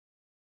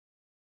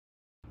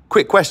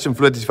Quick question,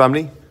 Fluidity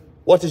family.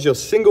 What is your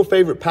single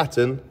favorite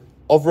pattern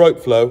of rope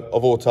flow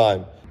of all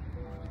time?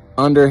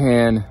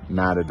 Underhand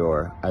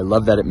matador. I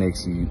love that it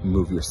makes you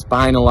move your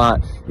spine a lot.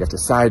 You have to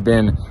side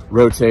bend,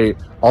 rotate,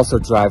 also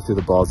drive through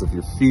the balls of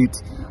your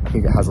feet. I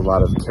think it has a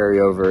lot of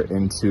carryover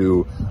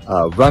into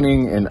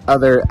running and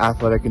other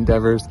athletic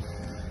endeavors.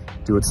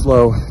 Do it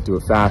slow, do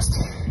it fast.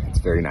 It's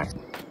very nice.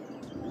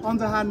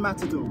 Underhand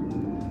matador.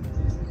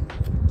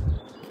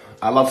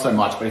 I love so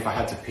much, but if I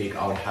had to pick,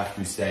 I would have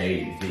to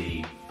say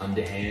the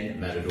underhand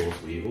matador's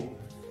wheel.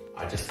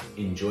 I just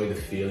enjoy the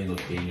feeling of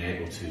being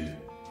able to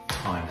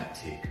time that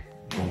tick.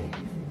 Boom.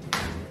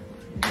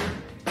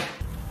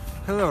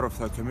 Hello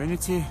Rope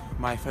community,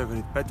 my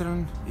favorite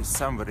pattern is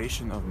some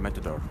variation of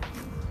matador.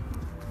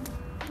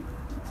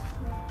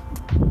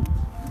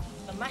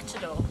 The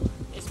matador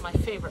is my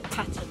favorite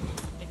pattern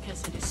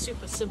because it is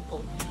super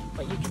simple,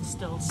 but you can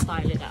still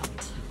style it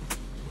out.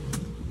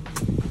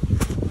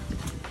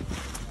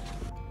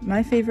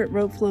 My favorite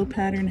rope flow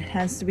pattern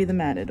has to be the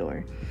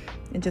matador.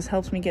 It just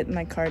helps me get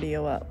my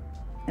cardio up.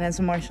 And as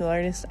a martial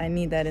artist, I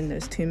need that in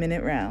those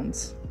 2-minute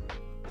rounds.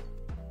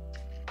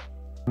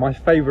 My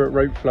favourite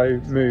rope flow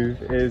move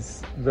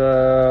is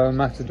the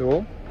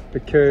matador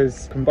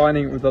because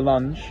combining it with the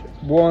lunge,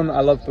 one,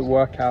 I love the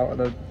workout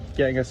and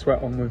getting a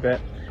sweat on with it,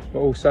 but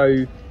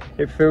also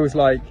it feels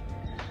like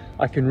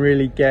I can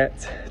really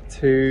get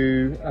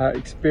to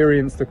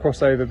experience the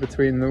crossover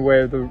between the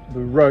way of the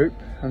rope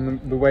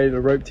and the way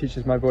the rope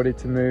teaches my body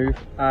to move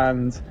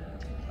and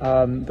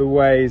the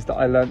ways that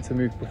I learnt to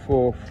move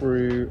before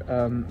through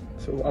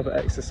sort of other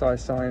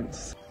exercise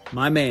science.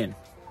 My man,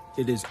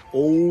 it is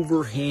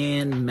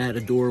overhand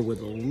matador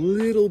with a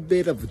little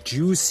bit of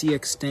juicy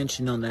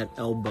extension on that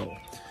elbow.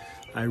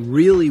 I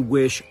really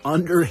wish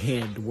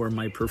underhand were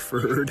my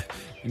preferred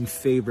and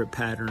favorite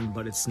pattern,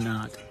 but it's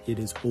not. It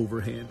is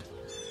overhand.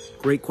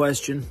 Great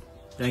question.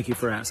 Thank you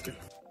for asking.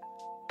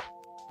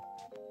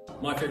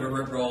 My favourite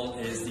rope roll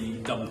is the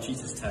double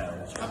cheetah's tail,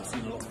 which I haven't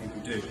seen a lot of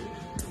people do. It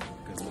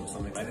goes a little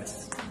something like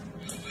this.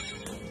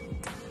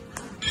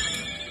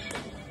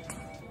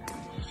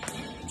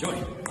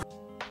 Enjoy.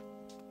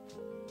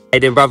 Hey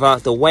then brother,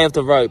 the way of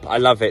the rope, I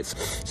love it.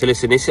 So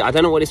listen, this, I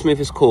don't know what this move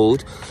is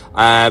called.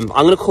 I'm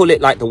gonna call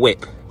it like the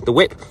whip. The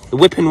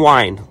whip and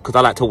whine, because I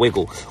like to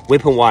wiggle.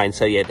 Whip and whine,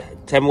 so yeah,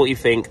 tell me what you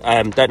think.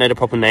 Don't know the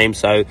proper name,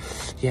 so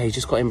yeah, you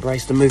just gotta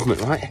embrace the movement,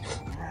 right?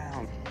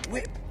 Round,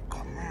 whip,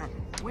 come round,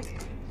 whip,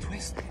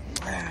 twist,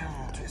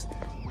 round, twist,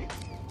 whip.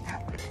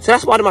 So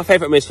that's one of my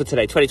favourite moves for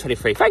today,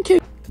 2023. Thank you.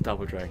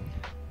 Double drag.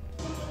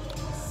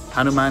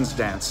 Hanuman's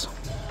dance.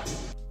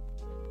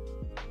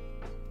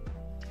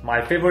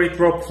 My favorite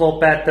rope flow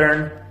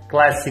pattern,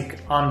 classic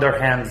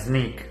underhand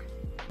sneak.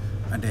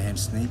 Underhand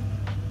sneak.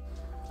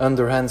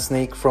 Underhand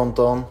sneak, front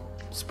on,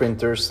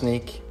 sprinter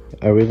sneak.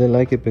 I really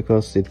like it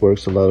because it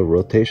works a lot of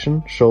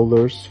rotation,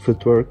 shoulders,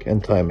 footwork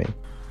and timing.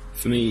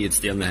 For me, it's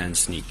the underhand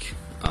sneak.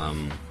 I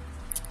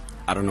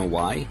don't know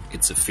why,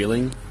 it's a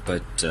feeling,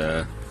 but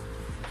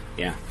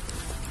yeah.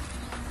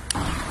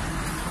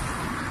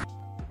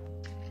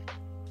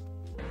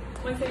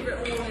 My favourite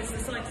one is the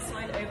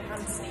side-to-side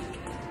overhand sneak.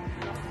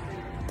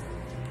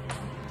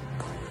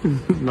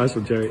 Nice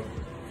one, Jerry.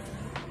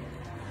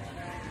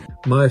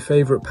 My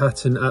favourite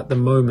pattern at the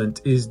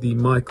moment is the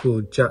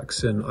Michael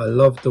Jackson. I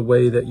love the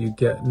way that you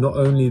get not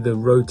only the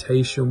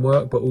rotation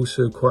work, but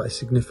also quite a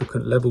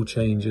significant level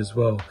change as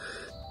well.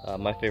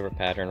 My favourite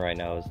pattern right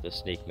now is the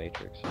Sneak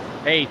Matrix.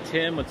 Hey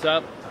Tim, what's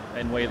up?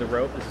 And Way the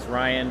Rope. This is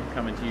Ryan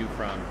coming to you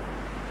from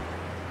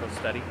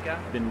Costa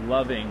Rica. Been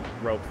loving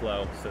rope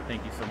flow, so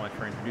thank you so much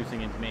for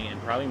introducing it to me.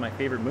 And probably my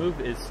favourite move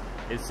is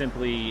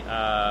simply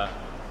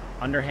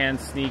underhand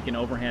sneak and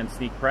overhand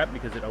sneak prep,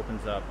 because it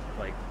opens up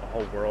like a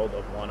whole world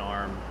of one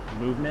arm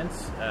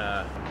movements.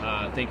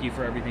 Thank you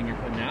for everything you're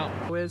putting out.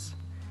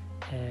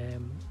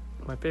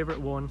 My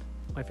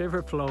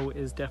favorite flow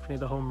is definitely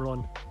the home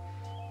run,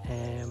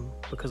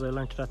 because I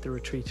learned it at the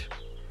retreat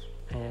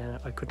and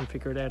I couldn't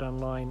figure it out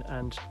online,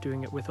 and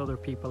doing it with other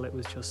people, it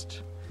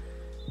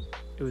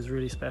was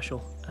really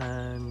special,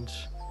 and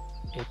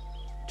it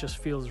just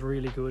feels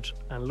really good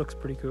and looks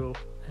pretty cool,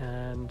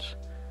 and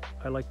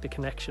I like the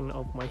connection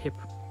of my hip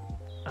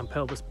and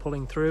pelvis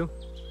pulling through.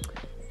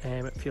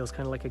 It feels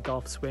kind of like a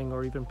golf swing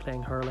or even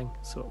playing hurling,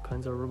 so it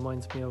kind of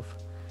reminds me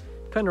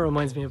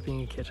of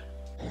being a kid.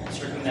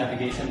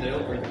 Circumnavigation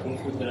drill, or the Kung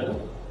Fu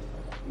drill,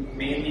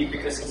 mainly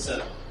because it's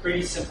a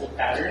pretty simple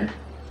pattern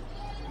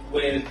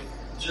with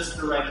just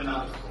the right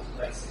amount of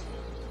complexity.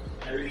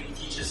 And it really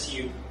teaches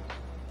you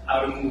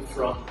how to move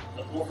from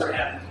the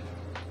overhand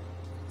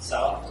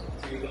south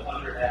to the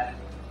underhand.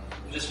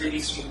 Just really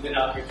smoothing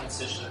out your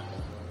transition.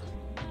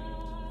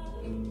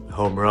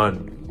 Home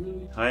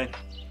run. Hi,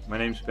 my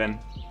name's Ben.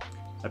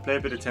 I play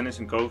a bit of tennis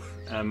and golf,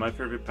 and my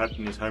favorite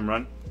pattern is home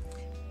run,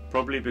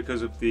 probably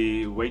because of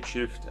the weight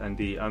shift and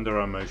the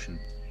underarm motion.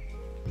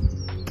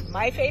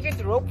 My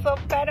favorite rope flow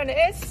pattern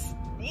is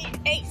the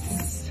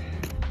ace.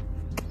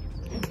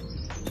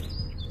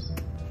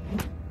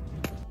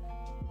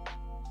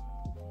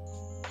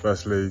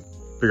 Firstly,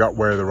 big up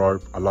Way of the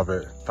Rope. I love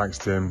it. Thanks,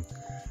 Tim.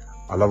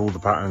 I love all the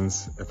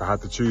patterns. If I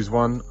had to choose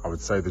one, I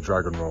would say the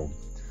dragon roll.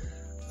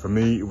 For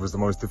me, it was the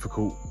most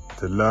difficult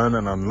to learn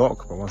and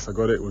unlock, but once I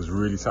got it, it was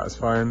really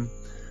satisfying.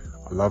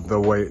 I love the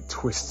way it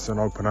twists and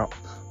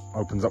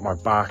opens up my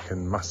back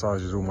and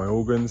massages all my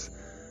organs.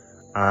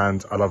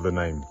 And I love the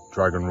name,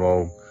 dragon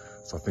roll.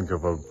 So I think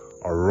of a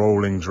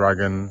rolling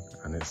dragon,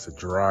 and it's a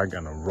drag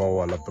and a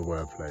roll. I love the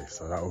wordplay,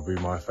 so that would be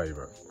my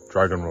favorite,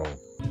 dragon roll.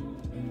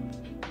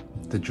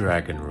 The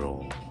dragon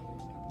roll.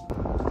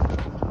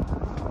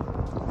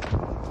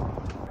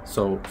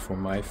 So for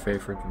my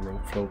favorite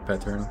rope flow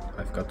pattern,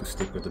 I've got to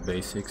stick with the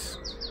basics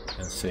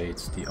and say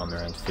it's the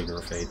underhand figure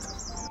of 8.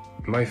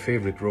 My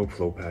favorite rope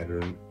flow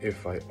pattern,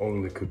 if I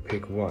only could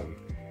pick one,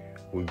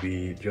 would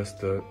be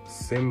just a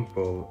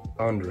simple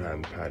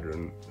underhand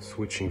pattern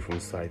switching from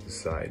side to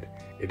side.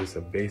 It is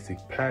a basic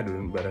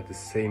pattern, but at the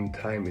same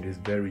time it is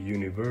very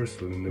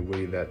universal in the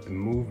way that the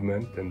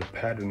movement and the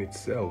pattern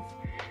itself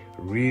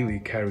really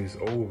carries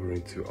over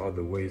into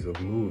other ways of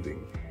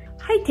moving.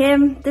 Hi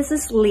Tim, this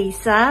is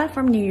Lisa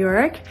from New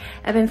York.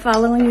 I've been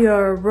following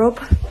your rope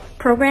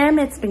program,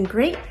 it's been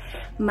great.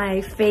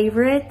 My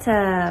favorite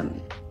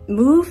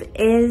move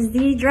is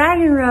the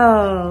dragon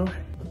roll.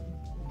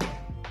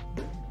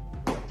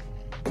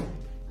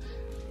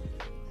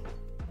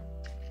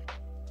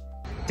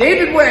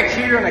 David Weck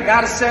here, and I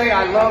gotta say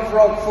I love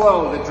rope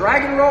flow. The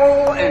dragon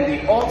roll and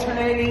the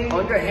alternating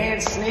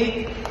underhand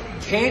sneak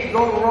can't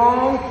go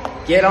wrong.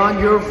 Get on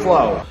your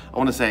flow. I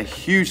want to say a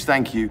huge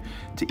thank you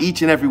to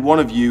each and every one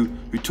of you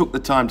who took the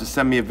time to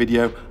send me a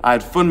video. I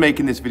had fun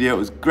making this video. It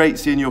was great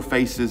seeing your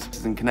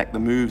faces and connect the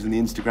moves and the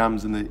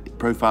Instagrams and the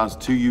profiles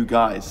to you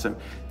guys. So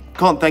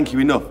can't thank you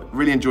enough.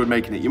 Really enjoyed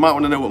making it. You might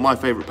want to know what my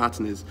favorite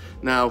pattern is.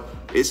 Now,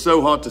 it's so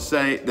hard to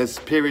say. There's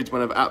periods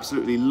when I've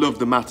absolutely loved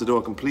the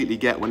Matador. I completely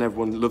get when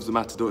everyone loves the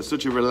Matador. It's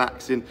such a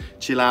relaxing,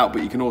 chill out,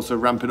 but you can also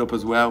ramp it up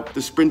as well.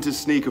 The Sprinter's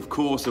Sneak, of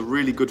course, a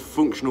really good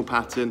functional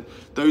pattern.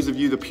 Those of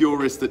you, the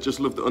purists that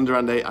just love the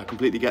underhand 8, I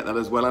completely get that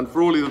as well. And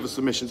for all the other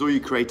submissions, all you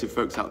creative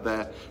folks out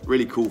there,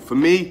 really cool. For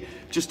me,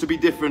 just to be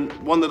different,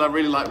 one that I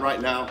really like right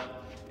now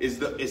is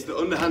the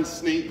underhand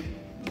sneak,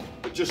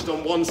 but just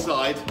on one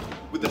side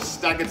with a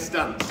staggered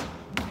stance.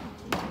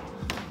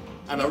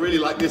 And I really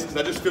like this because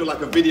I just feel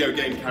like a video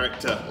game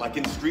character, like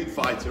in Street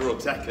Fighter or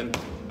Tekken,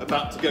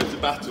 about to go to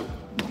battle.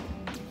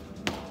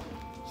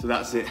 So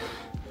that's it.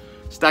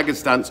 Staggered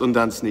stance,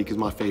 underhand sneak is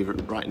my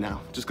favorite right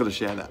now. Just got to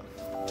share that.